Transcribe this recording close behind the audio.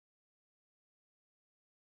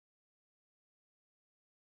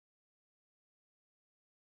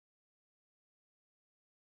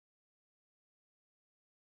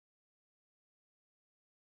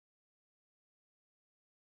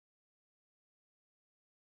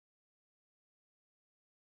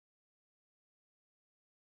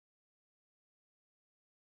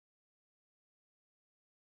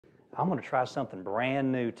I'm going to try something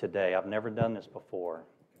brand new today. I've never done this before.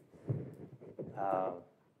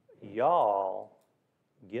 Y'all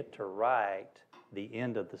get to write the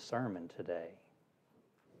end of the sermon today.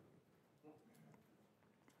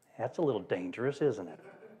 That's a little dangerous, isn't it?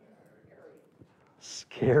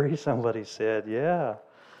 Scary, somebody said, yeah.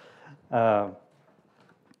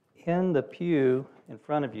 In the pew in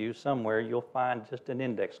front of you somewhere, you'll find just an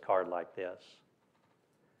index card like this.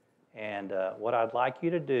 And what I'd like you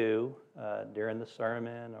to do during the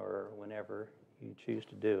sermon or whenever you choose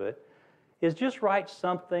to do it is just write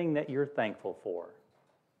something that you're thankful for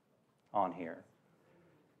on here.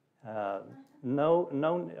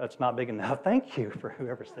 No, it's not big enough. Thank you for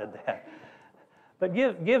whoever said that. But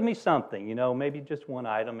give me something, maybe just one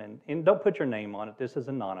item, and don't put your name on it. This is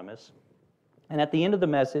anonymous. And at the end of the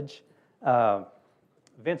message,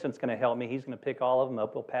 Vincent's going to help me. He's going to pick all of them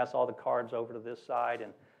up. We'll pass all the cards over to this side,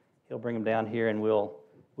 and he'll bring them down here, and we'll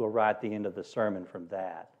write the end of the sermon from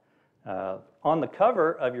that. On the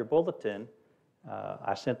cover of your bulletin,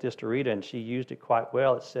 I sent this to Rita, and she used it quite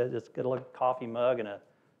well. It says, it's got a little coffee mug and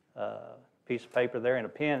a piece of paper there and a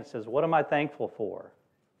pen. It says, "What am I thankful for?"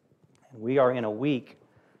 And we are in a week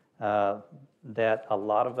that a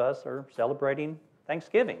lot of us are celebrating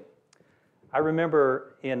Thanksgiving. I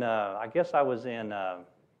remember I guess I was in, was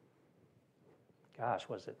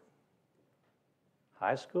it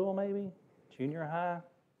high school maybe? Junior high?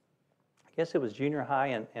 I guess it was junior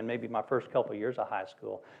high and maybe my first couple of years of high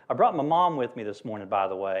school. I brought my mom with me this morning, by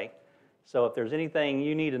the way. So if there's anything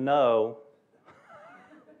you need to know,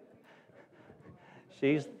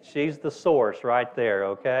 she's the source right there,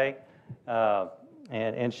 okay?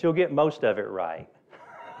 And she'll get most of it right.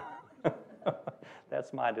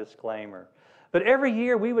 That's my disclaimer. But every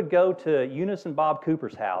year we would go to Eunice and Bob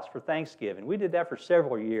Cooper's house for Thanksgiving. We did that for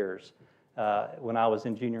several years when I was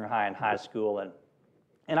in junior high and high school.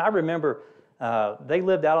 And I remember they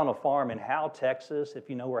lived out on a farm in Howe, Texas, if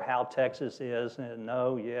you know where Howe, Texas is.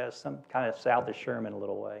 No, yes, some kind of south of Sherman a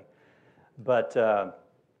little way. But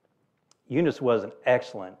Eunice was an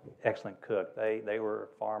excellent cook. They were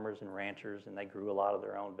farmers and ranchers, and they grew a lot of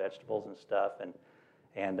their own vegetables and stuff.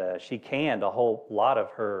 And she canned a whole lot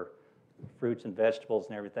of her fruits and vegetables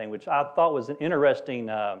and everything, which I thought was an interesting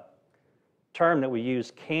term that we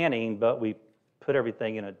use, canning, but we put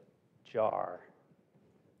everything in a jar.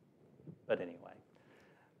 But anyway,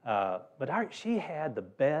 she had the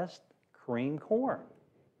best cream corn,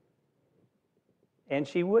 and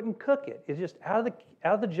she wouldn't cook it. It's just out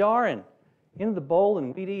of the jar and into the bowl,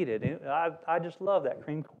 and we'd eat it. And I just love that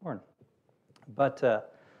cream corn. But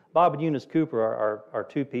Bob and Eunice Cooper are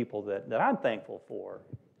two people that I'm thankful for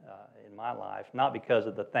in my life, not because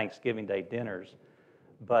of the Thanksgiving Day dinners,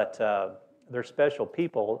 but they're special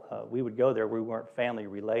people. We would go there. We weren't family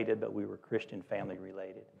related, but we were Christian family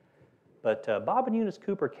related. But Bob and Eunice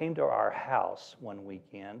Cooper came to our house one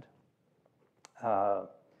weekend.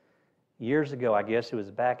 Years ago, I guess it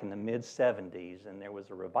was back in the mid-'70s, and there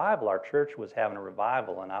was a revival. Our church was having a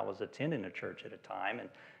revival, and I was attending a church at a time, and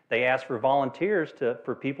they asked for volunteers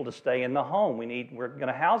for people to stay in the home. We're going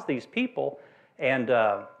to house these people, and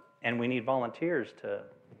we need volunteers to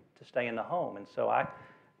stay in the home. And so I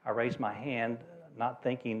raised my hand, not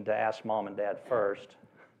thinking to ask Mom and Dad first.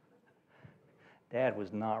 Dad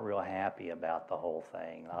was not real happy about the whole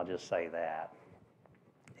thing. I'll just say that.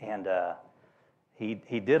 And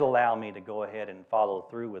he did allow me to go ahead and follow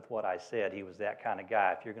through with what I said. He was that kind of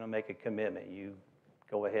guy. If you're going to make a commitment, you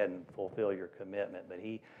go ahead and fulfill your commitment. But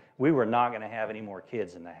we were not going to have any more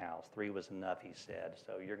kids in the house. 3 was enough, he said.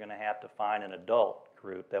 So you're going to have to find an adult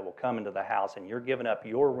group that will come into the house, and you're giving up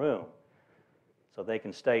your room so they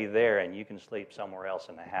can stay there and you can sleep somewhere else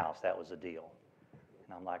in the house. That was the deal.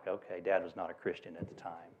 And I'm like, okay, Dad was not a Christian at the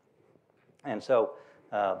time. And so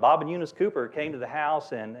Bob and Eunice Cooper came to the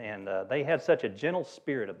house, and they had such a gentle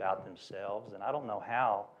spirit about themselves, and I don't know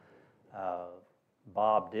how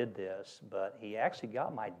Bob did this, but he actually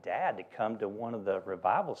got my dad to come to one of the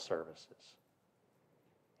revival services.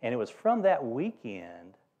 And it was from that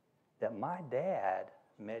weekend that my dad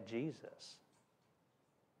met Jesus.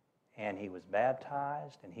 And he was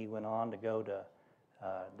baptized, and he went on to go to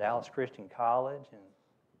Dallas Christian College, and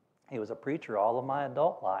he was a preacher all of my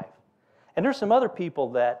adult life. And there's some other people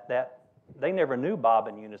that they never knew Bob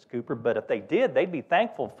and Eunice Cooper, but if they did, they'd be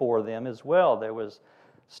thankful for them as well. There was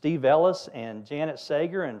Steve Ellis and Janet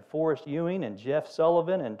Sager and Forrest Ewing and Jeff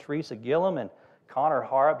Sullivan and Teresa Gillum and Connor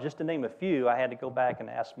Harp, just to name a few. I had to go back and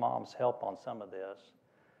ask Mom's help on some of this.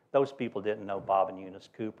 Those people didn't know Bob and Eunice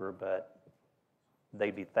Cooper, but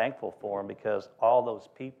they'd be thankful for them because all those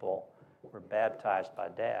people were baptized by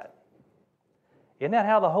Dad. Isn't that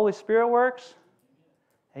how the Holy Spirit works?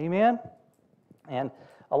 Amen? And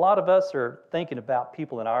a lot of us are thinking about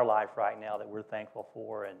people in our life right now that we're thankful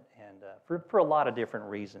for, and for a lot of different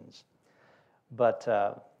reasons. But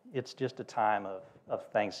it's just a time of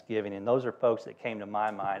thanksgiving, and those are folks that came to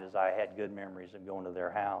my mind as I had good memories of going to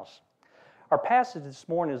their house. Our passage this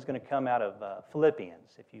morning is going to come out of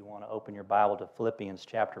Philippians, if you want to open your Bible to Philippians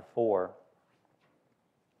chapter 4.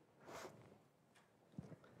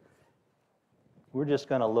 We're just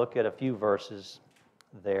going to look at a few verses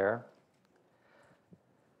there.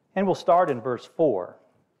 And we'll start in verse 4.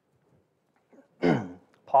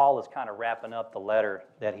 Paul is kind of wrapping up the letter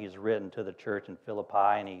that he's written to the church in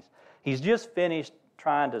Philippi, and he's just finished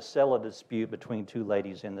trying to settle a dispute between two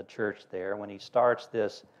ladies in the church there when he starts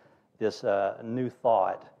this new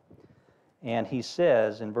thought. And he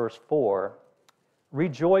says in verse 4,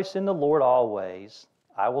 "Rejoice in the Lord always.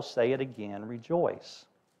 I will say it again, rejoice."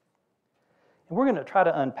 And we're going to try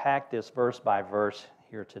to unpack this verse by verse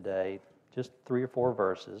here today, just 3 or 4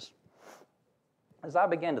 verses. As I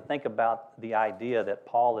began to think about the idea that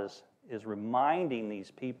Paul is reminding these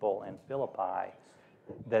people in Philippi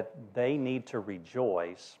that they need to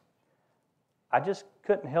rejoice, I just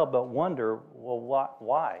couldn't help but wonder, well,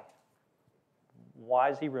 why? Why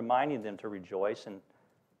is he reminding them to rejoice, and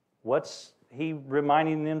what's he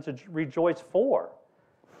reminding them to rejoice for?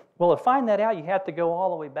 Well, to find that out, you have to go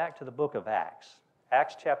all the way back to the book of Acts,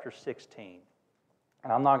 Acts chapter 16.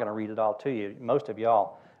 And I'm not going to read it all to you. Most of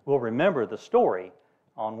y'all will remember the story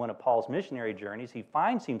on one of Paul's missionary journeys. He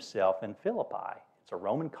finds himself in Philippi. It's a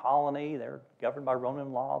Roman colony. They're governed by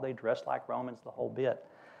Roman law. They dress like Romans, the whole bit.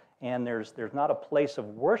 And there's not a place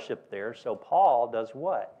of worship there, so Paul does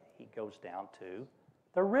what? He goes down to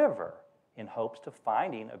the river in hopes to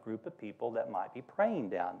finding a group of people that might be praying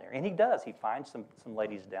down there. And he does. He finds some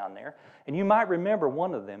ladies down there. And you might remember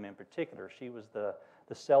one of them in particular. She was the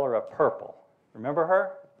seller of purple. Remember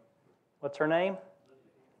her? What's her name?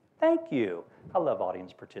 Thank you. I love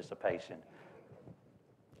audience participation.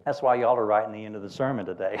 That's why y'all are writing the end of the sermon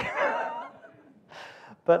today.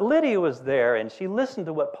 But Lydia was there, and she listened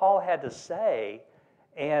to what Paul had to say,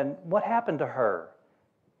 and what happened to her?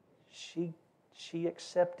 She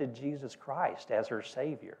accepted Jesus Christ as her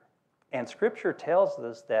Savior. And Scripture tells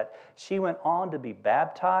us that she went on to be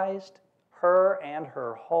baptized. Her and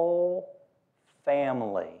her whole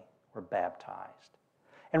family were baptized.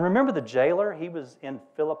 And remember the jailer? He was in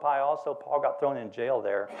Philippi also. Paul got thrown in jail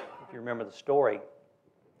there, if you remember the story.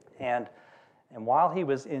 And while he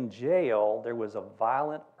was in jail, there was a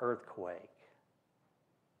violent earthquake.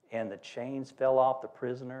 And the chains fell off the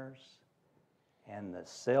prisoners. And the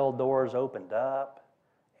cell doors opened up.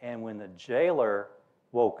 And when the jailer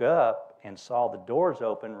woke up and saw the doors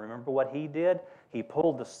open, remember what he did? He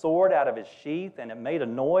pulled the sword out of his sheath, and it made a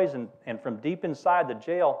noise. And from deep inside the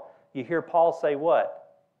jail, you hear Paul say what?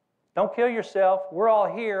 Don't kill yourself. We're all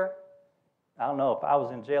here. I don't know, if I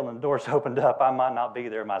was in jail and the doors opened up, I might not be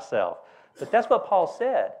there myself. But that's what Paul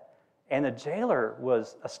said. And the jailer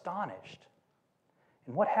was astonished.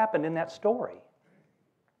 And what happened in that story?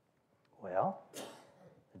 Well,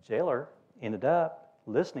 the jailer ended up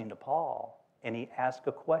listening to Paul, and he asked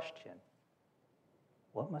a question.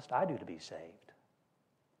 What must I do to be saved?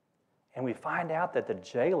 And we find out that the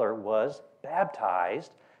jailer was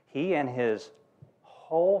baptized, he and his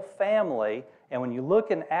whole family. And when you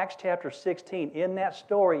look in Acts chapter 16, in that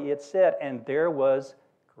story it said, and there was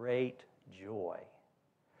great joy.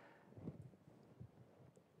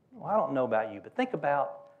 Well, I don't know about you, but think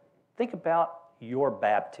about your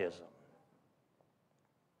baptism.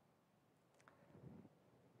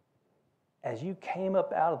 As you came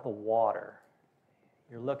up out of the water,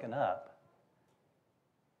 you're looking up.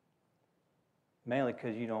 Mainly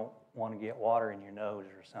because you don't want to get water in your nose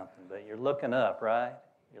or something, but you're looking up, right?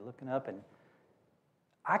 You're looking up, and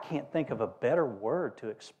I can't think of a better word to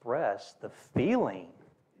express the feeling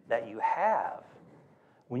that you have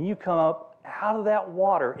when you come up out of that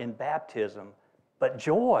water in baptism, but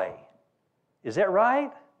joy. Is that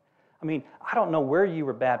right? I mean, I don't know where you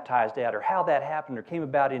were baptized at or how that happened or came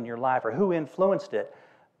about in your life or who influenced it,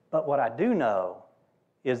 but what I do know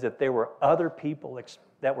is that there were other people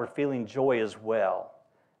that were feeling joy as well.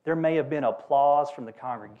 There may have been applause from the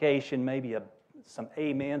congregation, maybe some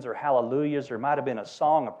amens or hallelujahs, or might have been a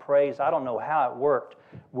song of praise. I don't know how it worked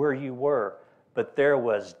where you were, but there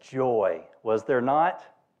was joy, was there not?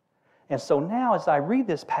 And so now as I read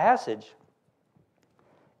this passage,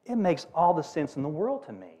 it makes all the sense in the world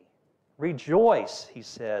to me. Rejoice, he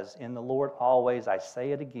says, in the Lord always. I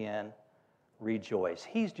say it again, rejoice.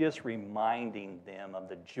 He's just reminding them of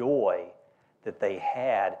the joy that they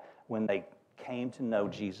had when they came to know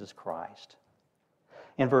Jesus Christ.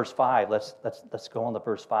 In verse 5, let's go on to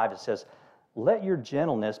verse 5. It says, let your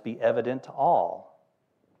gentleness be evident to all.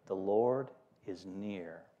 The Lord is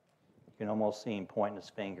near. You can almost see him pointing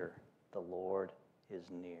his finger. The Lord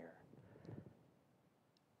is near.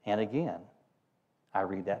 And again, I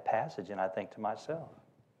read that passage and I think to myself,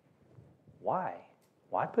 why?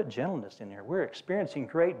 Why put gentleness in there? We're experiencing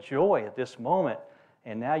great joy at this moment,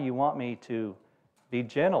 and now you want me to be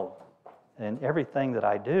gentle in everything that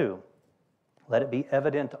I do. Let it be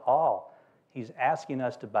evident to all. He's asking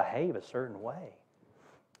us to behave a certain way.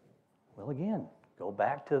 Well, again, go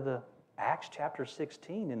back to the Acts chapter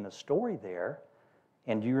 16 in the story there.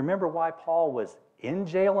 And do you remember why Paul was in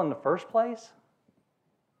jail in the first place?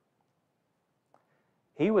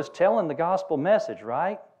 He was telling the gospel message,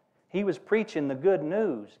 right? He was preaching the good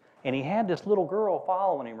news. And he had this little girl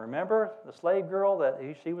following him, remember? The slave girl,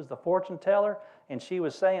 she was the fortune teller. And she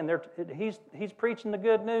was saying, he's preaching the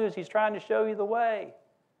good news. He's trying to show you the way.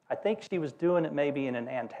 I think she was doing it maybe in an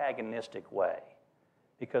antagonistic way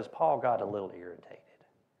because Paul got a little irritated.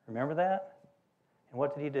 Remember that? And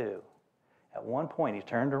what did he do? At one point, he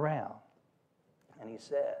turned around and he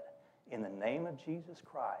said, in the name of Jesus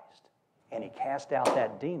Christ, and he cast out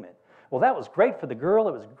that demon. Well, that was great for the girl.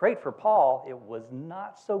 It was great for Paul. It was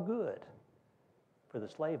not so good for the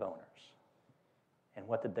slave owners. And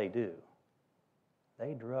what did they do?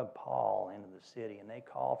 They drug Paul into the city and they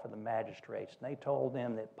called for the magistrates and they told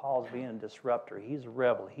them that Paul's being a disruptor. He's a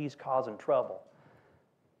rebel. He's causing trouble.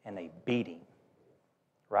 And they beat him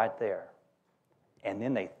right there. And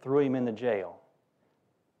then they threw him in the jail.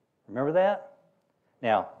 Remember that?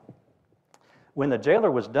 Now, when the jailer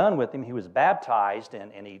was done with him, he was baptized,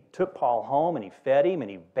 and he took Paul home, and he fed him, and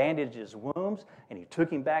he bandaged his wounds, and he took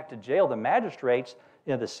him back to jail. The magistrates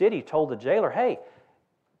in the city told the jailer, hey,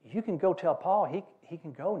 you can go tell Paul he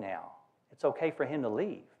can go now. It's okay for him to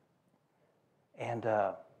leave. And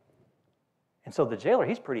so the jailer,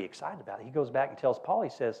 he's pretty excited about it. He goes back and tells Paul, he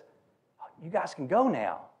says, you guys can go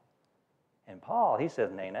now. And Paul, he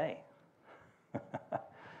says, nay, nay.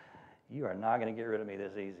 You are not going to get rid of me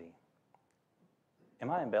this easy. Am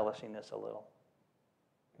I embellishing this a little?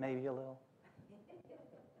 Maybe a little.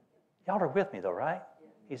 Y'all are with me though, right?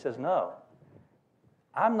 He says, no,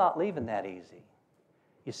 I'm not leaving that easy.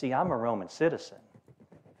 You see, I'm a Roman citizen.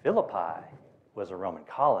 Philippi was a Roman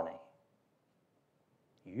colony.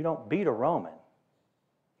 You don't beat a Roman.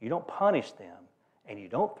 You don't punish them, and you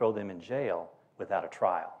don't throw them in jail without a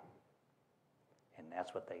trial. And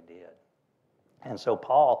that's what they did. And so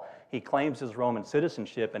Paul, he claims his Roman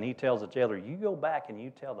citizenship, and he tells the jailer, you go back and you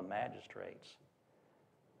tell the magistrates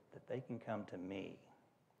that they can come to me,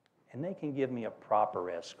 and they can give me a proper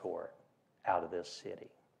escort out of this city.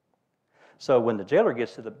 So when the jailer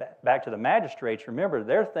gets to back to the magistrates, remember,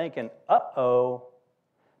 they're thinking, uh-oh,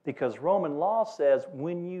 because Roman law says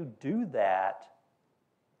when you do that,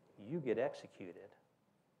 you get executed.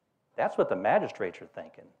 That's what the magistrates are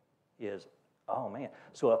thinking is, oh, man.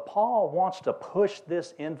 So if Paul wants to push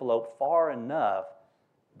this envelope far enough,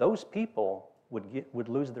 those people would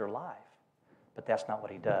lose their life. But that's not what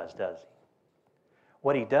he does he?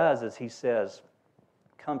 What he does is he says,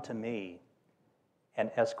 come to me and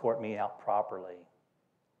escort me out properly.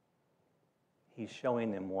 He's showing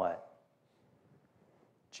them what?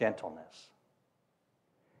 Gentleness.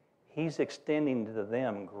 He's extending to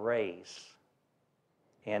them grace.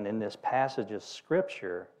 And in this passage of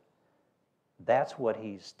Scripture, that's what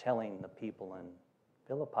he's telling the people in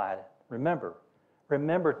Philippi.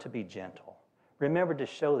 Remember to be gentle. Remember to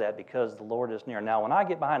show that because the Lord is near. Now, when I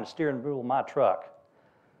get behind the steering wheel of my truck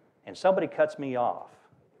and somebody cuts me off,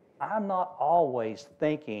 I'm not always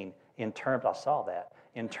thinking in terms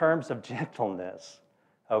of gentleness,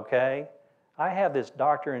 okay? I have this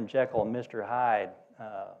Dr. and Jekyll and Mr. Hyde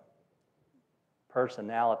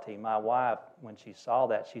personality. My wife, when she saw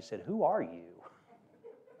that, she said, who are you?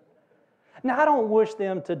 Now, I don't wish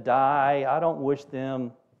them to die. I don't wish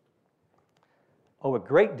them, a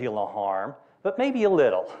great deal of harm, but maybe a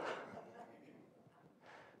little.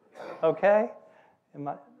 Okay?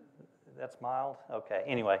 That's mild? Okay,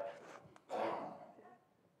 anyway.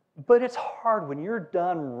 But it's hard when you're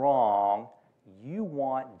done wrong, you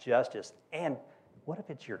want justice. And what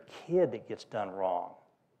if it's your kid that gets done wrong?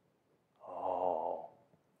 Oh,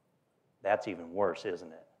 that's even worse,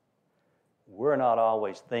 isn't it? We're not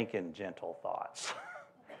always thinking gentle thoughts.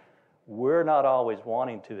 We're not always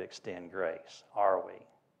wanting to extend grace, are we,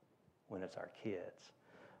 when it's our kids?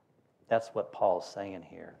 That's what Paul's saying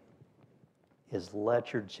here, is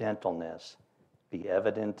let your gentleness be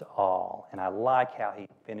evident to all. And I like how he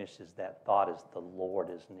finishes that thought as the Lord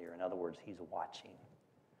is near. In other words, he's watching.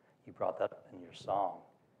 You brought that up in your song.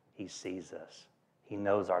 He sees us. He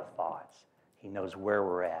knows our thoughts. He knows where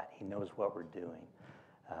we're at. He knows what we're doing.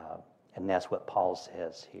 And that's what Paul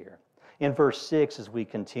says here. In verse 6, as we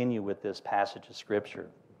continue with this passage of Scripture,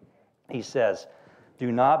 he says, do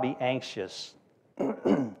not be anxious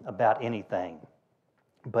about anything,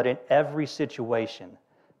 but in every situation,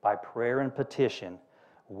 by prayer and petition,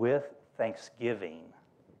 with thanksgiving,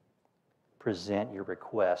 present your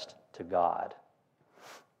request to God.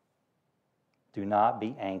 Do not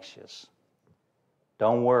be anxious.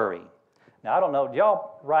 Don't worry. Now, I don't know, do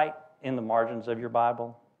y'all write in the margins of your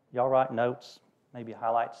Bible? Y'all write notes? Maybe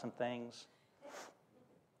highlight some things?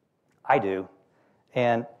 I do.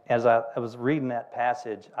 And as I was reading that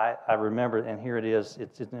passage, I remember, and here it is,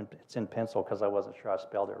 it's in pencil because I wasn't sure I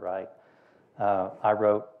spelled it right. I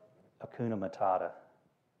wrote Hakuna Matata.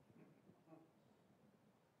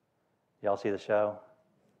 Y'all see the show?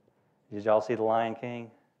 Did y'all see The Lion King?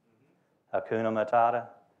 Hakuna Matata.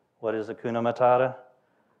 What is Hakuna Matata?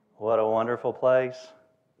 What a wonderful place.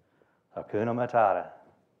 Hakuna Matata.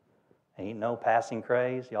 Ain't no passing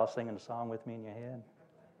craze. Y'all singing the song with me in your head?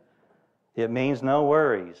 It means no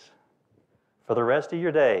worries for the rest of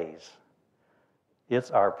your days.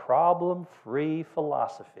 It's our problem-free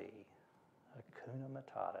philosophy. Hakuna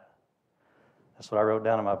Matata. That's what I wrote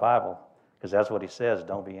down in my Bible, because that's what he says.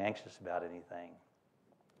 Don't be anxious about anything.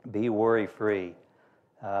 Be worry-free.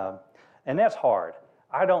 And that's hard.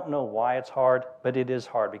 I don't know why it's hard, but it is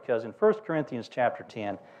hard, because in 1 Corinthians chapter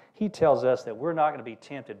 10, he tells us that we're not going to be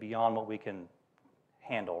tempted beyond what we can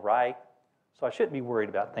handle, right? So I shouldn't be worried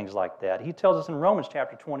about things like that. He tells us in Romans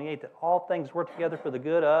chapter 28 that all things work together for the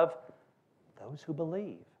good of those who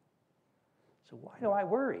believe. So why do I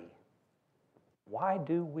worry? Why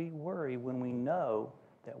do we worry when we know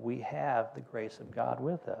that we have the grace of God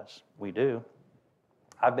with us? We do.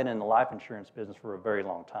 I've been in the life insurance business for a very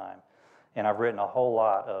long time, and I've written a whole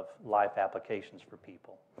lot of life applications for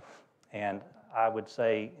people. And I would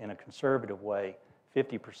say, in a conservative way,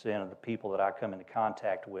 50% of the people that I come into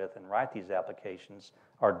contact with and write these applications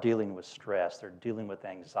are dealing with stress. They're dealing with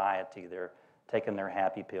anxiety. They're taking their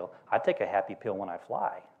happy pill. I take a happy pill when I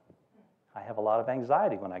fly. I have a lot of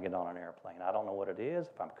anxiety when I get on an airplane. I don't know what it is.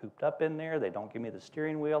 If I'm cooped up in there, they don't give me the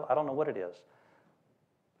steering wheel. I don't know what it is.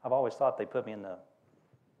 I've always thought they put me in the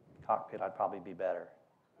cockpit, I'd probably be better.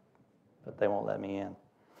 But they won't let me in.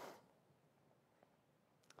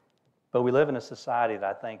 But we live in a society that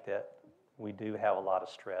I think that we do have a lot of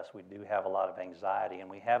stress. We do have a lot of anxiety, and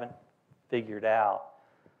we haven't figured out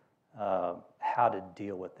how to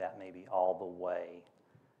deal with that maybe all the way.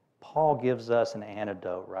 Paul gives us an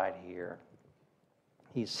antidote right here.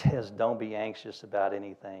 He says, don't be anxious about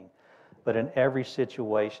anything, but in every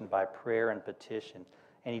situation by prayer and petition.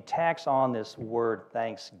 And he tacks on this word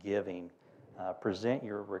thanksgiving. Present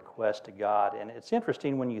your request to God. And it's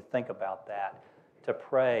interesting when you think about that, to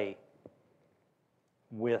pray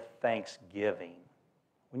with thanksgiving.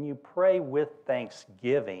 When you pray with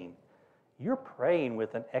thanksgiving, you're praying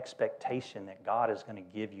with an expectation that God is going to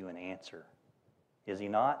give you an answer. Is he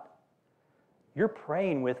not? You're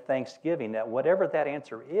praying with thanksgiving that whatever that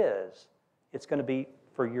answer is, it's going to be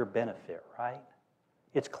for your benefit, right?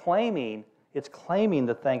 It's claiming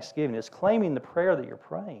the thanksgiving. It's claiming the prayer that you're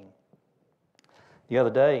praying. The other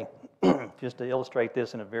day, just to illustrate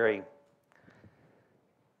this in a very,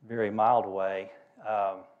 very mild way,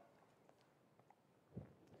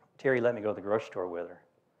 Terry let me go to the grocery store with her.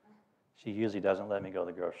 She usually doesn't let me go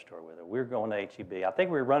to the grocery store with her. We were going to H-E-B. I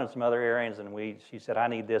think we were running some other errands, and she said, I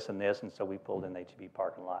need this and this, and so we pulled in the H-E-B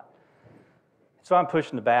parking lot. So I'm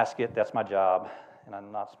pushing the basket. That's my job, and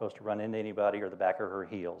I'm not supposed to run into anybody or the back of her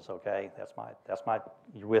heels, okay? That's my.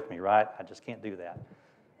 You're with me, right? I just can't do that.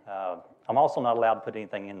 I'm also not allowed to put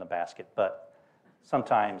anything in the basket, but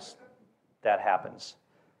sometimes that happens.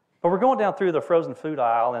 But we're going down through the frozen food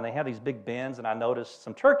aisle, and they have these big bins, and I noticed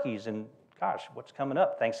some turkeys, and gosh, what's coming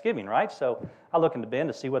up? Thanksgiving, right? So I look in the bin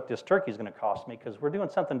to see what this turkey is going to cost me, because we're doing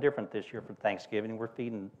something different this year for Thanksgiving. We're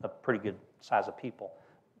feeding a pretty good size of people,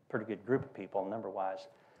 pretty good group of people, number-wise.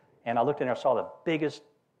 And I looked in there, I saw the biggest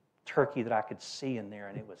turkey that I could see in there,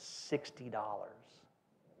 and it was $60.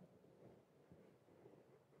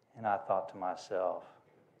 And I thought to myself,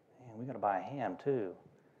 man, we're going to buy a ham too.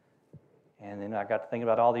 And then I got to thinking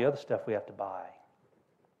about all the other stuff we have to buy.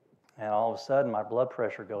 And all of a sudden, my blood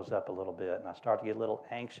pressure goes up a little bit, and I start to get a little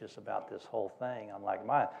anxious about this whole thing. I'm like,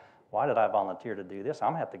 why did I volunteer to do this?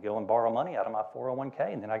 I'm going to have to go and borrow money out of my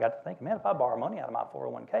 401k. And then I got to think, man, if I borrow money out of my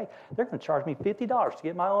 401k, they're going to charge me $50 to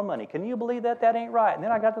get my own money. Can you believe that? That ain't right. And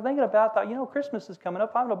then I got to thinking about, I thought, Christmas is coming up.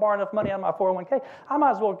 If I'm going to borrow enough money out of my 401k, I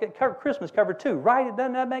might as well get Christmas covered too, right?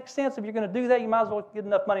 Doesn't that make sense? If you're going to do that, you might as well get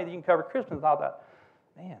enough money that you can cover Christmas. I thought,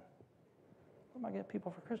 man, am I going to get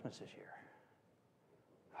people for Christmas this year?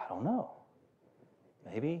 I don't know.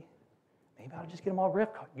 Maybe I'll just get them all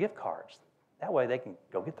gift cards. That way they can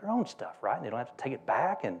go get their own stuff, right? And they don't have to take it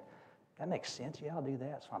back, and that makes sense. Yeah, I'll do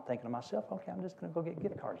that. So I'm thinking to myself, okay, I'm just going to go get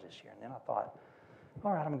gift cards this year. And then I thought,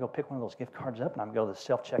 all right, I'm going to go pick one of those gift cards up, and I'm going to go to the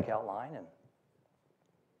self-checkout line. And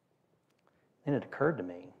then it occurred to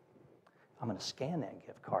me, I'm going to scan that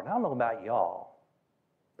gift card. And I don't know about y'all,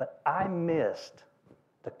 but I missed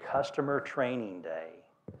the customer training day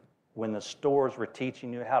when the stores were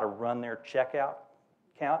teaching you how to run their checkout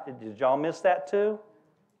count. Did y'all miss that too?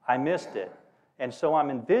 I missed it. And so I'm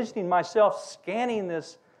envisioning myself scanning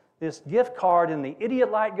this gift card, and the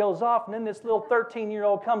idiot light goes off, and then this little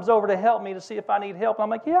 13-year-old comes over to help me to see if I need help. And I'm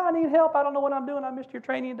like, yeah, I need help. I don't know what I'm doing. I missed your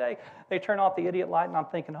training day. They turn off the idiot light, and I'm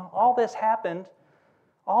thinking, oh, all this happened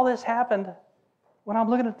when I'm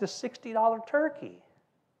looking at the $60 turkey.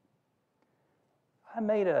 I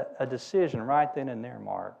made a decision right then and there,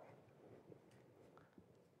 Mark.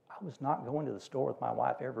 I was not going to the store with my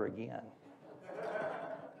wife ever again.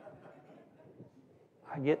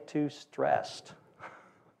 I get too stressed.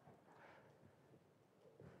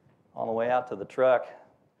 On the way out to the truck,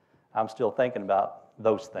 I'm still thinking about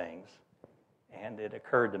those things. And it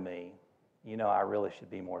occurred to me, I really should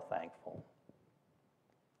be more thankful.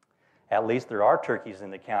 At least there are turkeys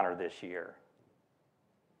in the counter this year.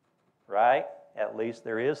 Right? At least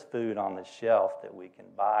there is food on the shelf that we can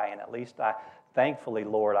buy. And at least thankfully,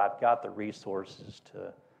 Lord, I've got the resources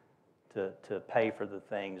to pay for the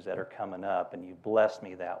things that are coming up, and you bless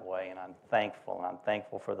me that way, and I'm thankful. And I'm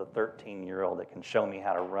thankful for the 13-year-old that can show me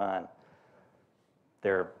how to run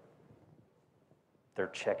their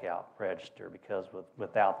checkout register, because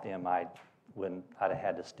without them, I'd have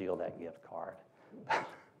had to steal that gift card.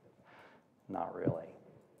 Not really.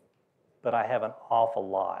 But I have an awful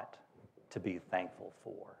lot to be thankful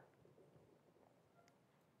for.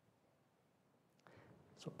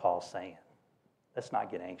 That's what Paul's saying. Let's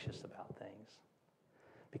not get anxious about things.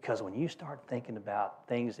 Because when you start thinking about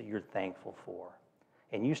things that you're thankful for,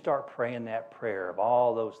 and you start praying that prayer of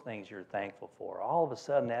all those things you're thankful for, all of a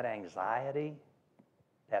sudden that anxiety,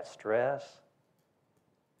 that stress,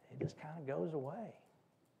 it just kind of goes away.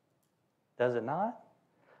 Does it not?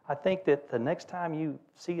 I think that the next time you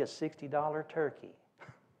see a $60 turkey,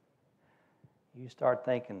 you start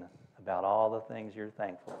thinking about all the things you're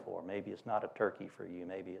thankful for. Maybe it's not a turkey for you.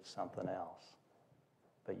 Maybe it's something else.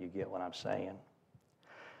 But you get what I'm saying.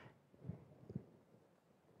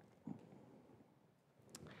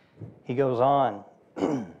 He goes on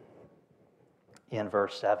in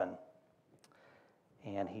verse 7,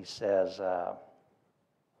 and he says, the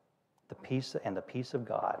peace of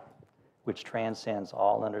God, which transcends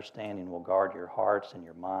all understanding, will guard your hearts and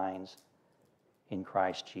your minds in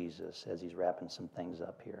Christ Jesus, as he's wrapping some things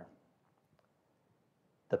up here.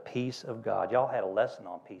 The peace of God. Y'all had a lesson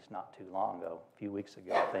on peace not too long ago. A few weeks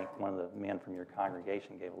ago, I think one of the men from your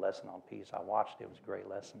congregation gave a lesson on peace. I watched it. It was a great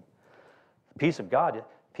lesson. The peace of God.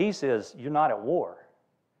 Peace is you're not at war.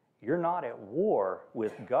 You're not at war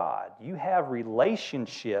with God. You have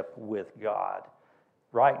relationship with God.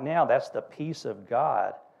 Right now, that's the peace of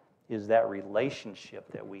God, is that relationship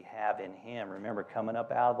that we have in Him. Remember, coming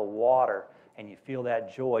up out of the water and you feel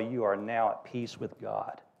that joy, you are now at peace with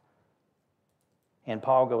God. And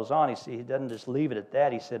Paul goes on, he doesn't just leave it at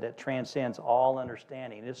that. He said it transcends all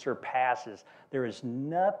understanding. It surpasses. There is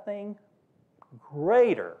nothing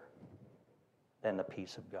greater than the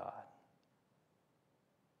peace of God.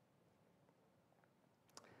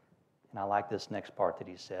 And I like this next part that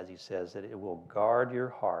he says. He says that it will guard your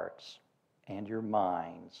hearts and your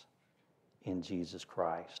minds in Jesus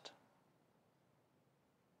Christ.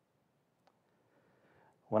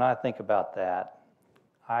 When I think about that,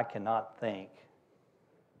 I cannot think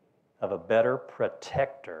of a better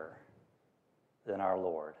protector than our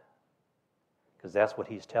Lord. Because that's what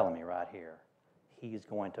he's telling me right here. He's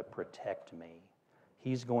going to protect me.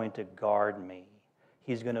 He's going to guard me.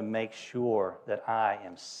 He's going to make sure that I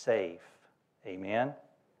am safe. Amen?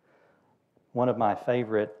 One of my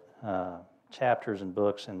favorite chapters and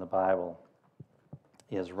books in the Bible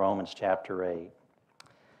is Romans chapter 8.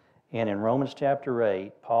 And in Romans chapter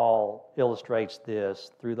 8, Paul illustrates this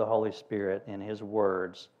through the Holy Spirit in his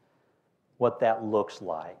words, what that looks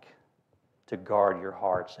like to guard your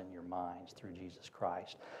hearts and your minds through Jesus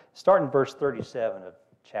Christ. Starting in verse 37 of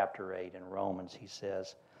chapter 8 in Romans, he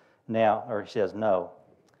says, no,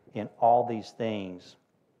 in all these things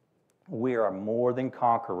we are more than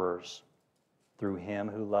conquerors through Him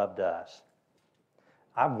who loved us.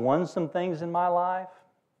 I've won some things in my life,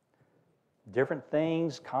 different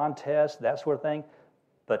things, contests, that sort of thing,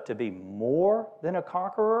 but to be more than a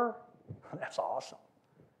conqueror, That's awesome.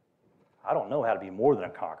 I don't know how to be more than a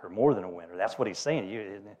conqueror, more than a winner. That's what he's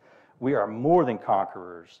saying. We are more than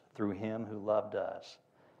conquerors through him who loved us.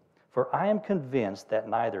 For I am convinced that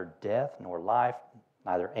neither death nor life,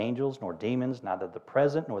 neither angels nor demons, neither the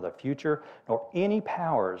present nor the future, nor any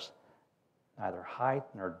powers, neither height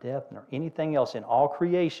nor depth nor anything else in all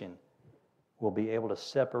creation will be able to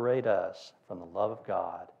separate us from the love of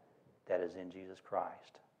God that is in Jesus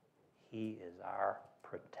Christ. He is our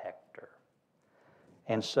protector.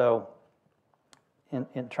 And so,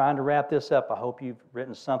 in trying to wrap this up, I hope you've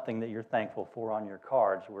written something that you're thankful for on your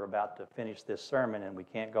cards. We're about to finish this sermon, and we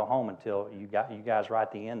can't go home until you guys write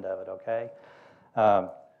the end of it, okay?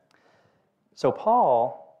 So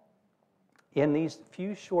Paul, in these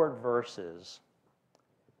few short verses,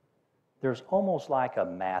 there's almost like a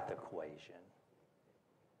math equation.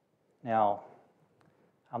 Now,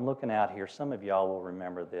 I'm looking out here. Some of y'all will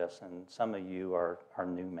remember this, and some of you are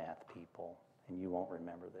new math people, and you won't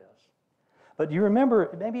remember this. But do you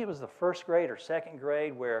remember, maybe it was the first grade or second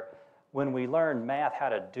grade, where when we learned math, how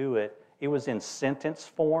to do it, it was in sentence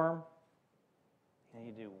form. And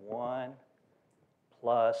you do 1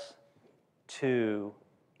 plus 2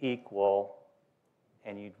 equal,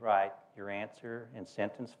 and you'd write your answer in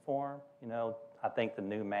sentence form. You know, I think the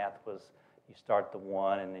new math was you start the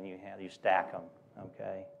 1 and then you stack them,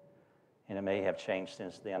 okay? And it may have changed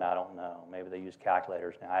since then, I don't know. Maybe they use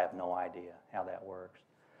calculators now. I have no idea how that works.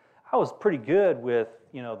 I was pretty good with,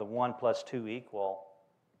 the 1 plus 2 equal,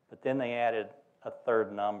 but then they added a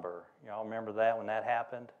third number. Y'all remember that when that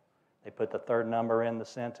happened? They put the third number in the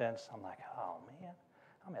sentence. I'm like, oh man,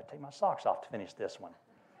 I'm going to take my socks off to finish this one.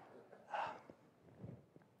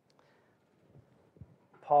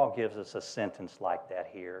 Paul gives us a sentence like that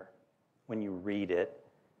here. When you read it,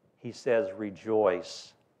 he says,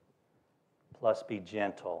 rejoice, plus be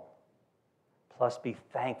gentle, plus be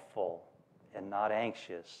thankful and not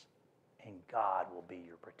anxious, and God will be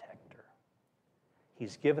your protector.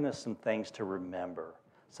 He's given us some things to remember,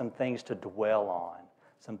 some things to dwell on,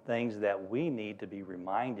 some things that we need to be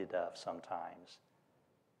reminded of sometimes.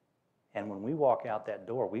 And when we walk out that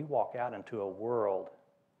door, we walk out into a world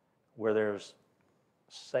where there's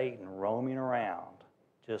Satan roaming around,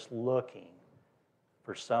 just looking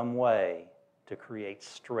for some way to create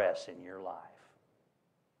stress in your life.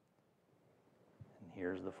 And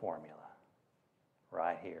here's the formula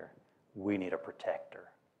right here. We need a protector.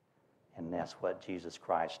 And that's what Jesus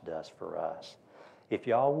Christ does for us. If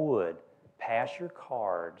y'all would, pass your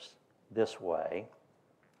cards this way,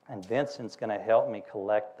 and Vincent's going to help me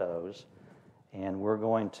collect those, and we're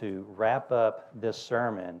going to wrap up this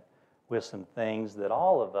sermon with some things that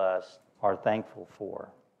all of us are thankful for.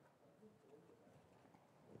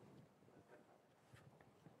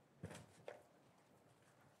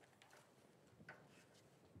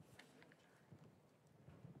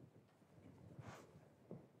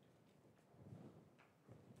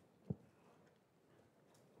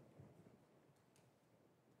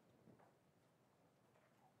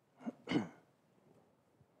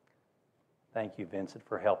 Thank you, Vincent,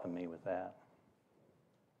 for helping me with that.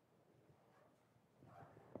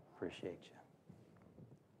 Appreciate you.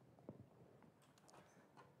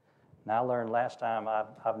 Now, I learned last time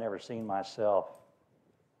I've never seen myself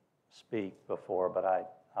speak before, but I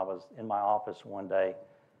was in my office one day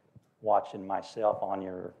watching myself on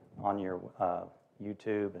your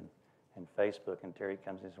YouTube and Facebook, and Terry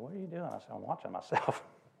comes in and says, "What are you doing?" I said, "I'm watching myself."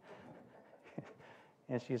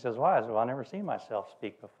 And she says, "Why?" I said, "Well, I've never seen myself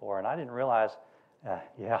speak before." And I didn't realize,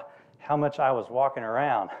 how much I was walking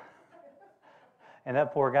around. And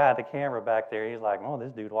that poor guy at the camera back there, he's like, "Oh,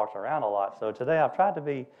 this dude walks around a lot." So today I've tried to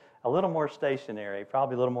be a little more stationary,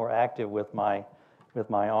 probably a little more active with my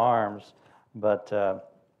arms. But I'm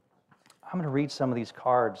going to read some of these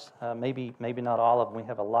cards. Maybe not all of them. We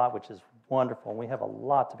have a lot, which is wonderful. We have a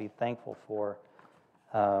lot to be thankful for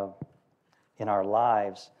in our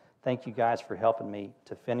lives. Thank you guys for helping me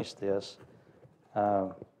to finish this.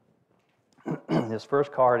 This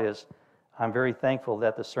first card is, "I'm very thankful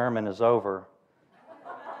that the sermon is over."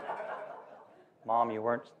 Mom, you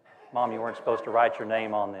weren't supposed to write your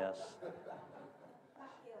name on this.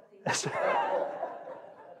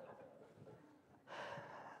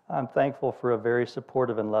 I'm thankful for a very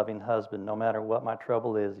supportive and loving husband. No matter what my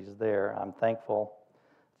trouble is, he's there. I'm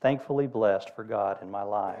thankfully blessed for God in my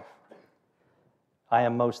life. I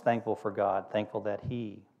am most thankful for God, thankful that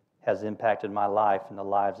He has impacted my life and the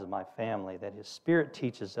lives of my family, that His Spirit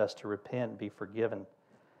teaches us to repent and be forgiven,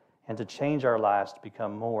 and to change our lives to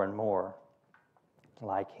become more and more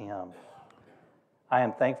like Him. I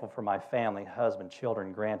am thankful for my family, husband,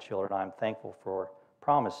 children, grandchildren. I am thankful for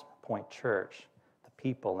Promise Point Church, the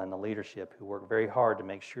people and the leadership who work very hard to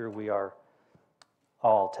make sure we are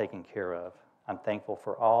all taken care of. I'm thankful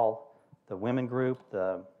for all the women group,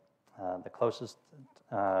 the closeness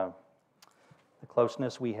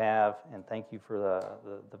we have, and thank you for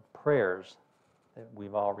the prayers that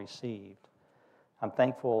we've all received. I'm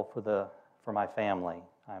thankful for my family.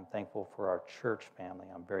 I'm thankful for our church family.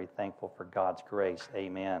 I'm very thankful for God's grace.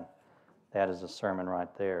 Amen. That is a sermon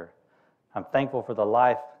right there. I'm thankful for the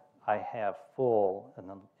life I have full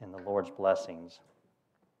in the Lord's blessings.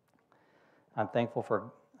 I'm thankful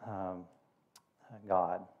for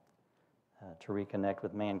God to reconnect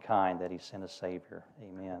with mankind, that He sent a Savior.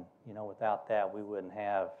 Amen. You know, without that, we wouldn't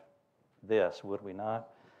have this, would we not?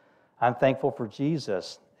 I'm thankful for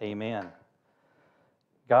Jesus. Amen.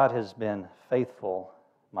 God has been faithful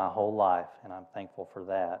my whole life, and I'm thankful for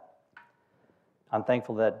that. I'm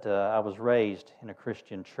thankful that I was raised in a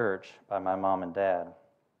Christian church by my mom and dad.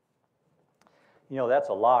 You know, that's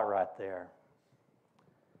a lot right there.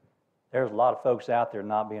 There's a lot of folks out there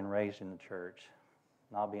not being raised in the church,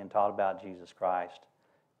 not being taught about Jesus Christ.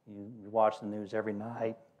 You watch the news every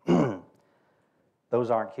night. Those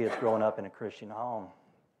aren't kids growing up in a Christian home.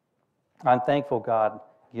 I'm thankful God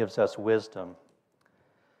gives us wisdom.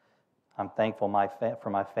 I'm thankful for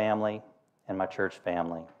my family and my church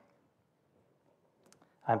family.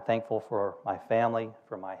 I'm thankful for my family,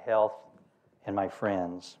 for my health, and my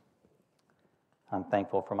friends. I'm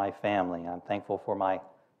thankful for my family. I'm thankful for my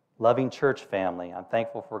loving church family. I'm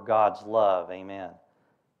thankful for God's love. Amen.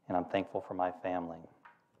 And I'm thankful for my family.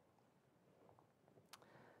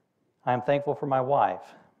 I'm thankful for my wife,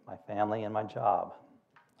 my family, and my job.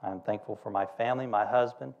 I'm thankful for my family, my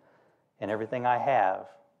husband, and everything I have.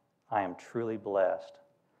 I am truly blessed.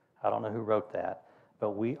 I don't know who wrote that,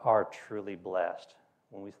 but we are truly blessed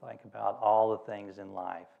when we think about all the things in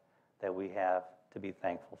life that we have to be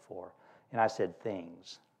thankful for. And I said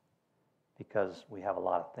things because we have a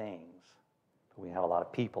lot of things, but we have a lot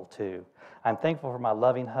of people too. I'm thankful for my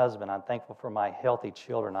loving husband. I'm thankful for my healthy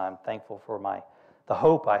children. I'm thankful for the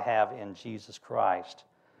hope I have in Jesus Christ.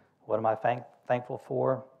 What am I thankful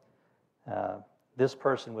for? This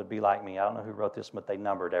person would be like me. I don't know who wrote this, but they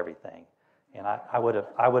numbered everything. And I would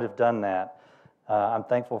have done that. I'm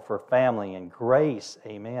thankful for family and grace,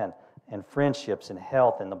 amen, and friendships and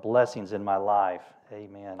health and the blessings in my life,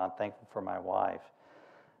 amen. I'm thankful for my wife.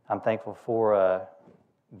 I'm thankful for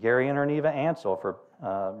Gary and Erneva Ansell for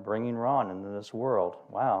bringing Ron into this world.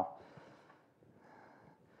 Wow.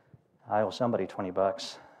 I owe somebody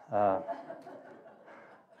 $20.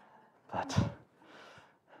 But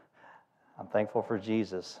I'm thankful for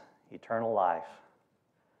Jesus, eternal life.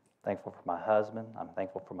 Thankful for my husband. I'm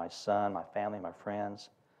thankful for my son, my family, my friends.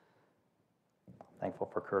 I'm thankful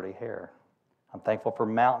for curly hair. I'm thankful for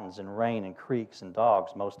mountains and rain and creeks and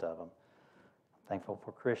dogs, most of them. I'm thankful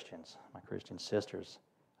for Christians, my Christian sisters.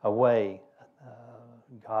 A way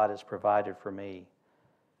God has provided for me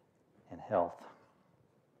in health.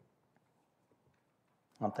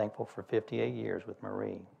 I'm thankful for 58 years with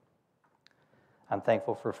Marie. I'm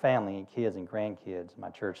thankful for family and kids and grandkids, my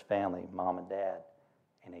church family, mom and dad,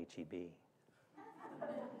 and HEB.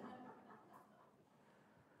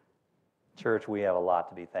 Church, we have a lot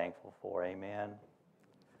to be thankful for, amen.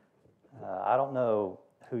 I don't know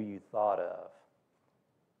who you thought of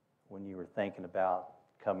when you were thinking about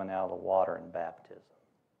coming out of the water in baptism.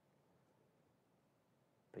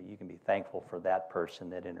 But you can be thankful for that person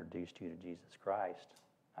that introduced you to Jesus Christ.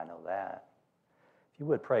 I know that. If you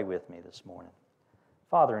would pray with me this morning.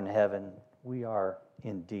 Father in heaven, we are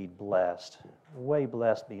indeed blessed, way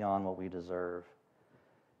blessed beyond what we deserve.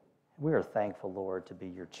 We are thankful, Lord, to be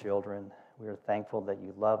your children. We are thankful that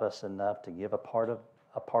you love us enough to give a part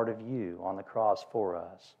of you on the cross for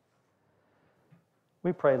us.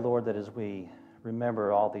 We pray, Lord, that as we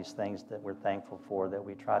remember all these things that we're thankful for, that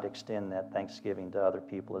we try to extend that thanksgiving to other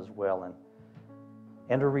people as well,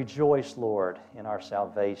 and to rejoice, Lord, in our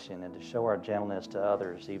salvation and to show our gentleness to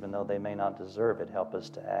others, even though they may not deserve it. Help us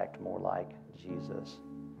to act more like Jesus.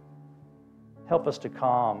 Help us to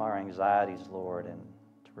calm our anxieties, Lord, and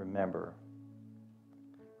to remember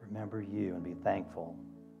you and be thankful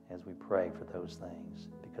as we pray for those things.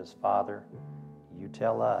 Because, Father, you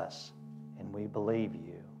tell us, and we believe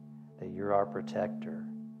you, that you're our protector,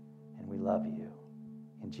 and we love you.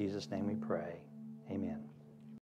 In Jesus' name we pray. Amen.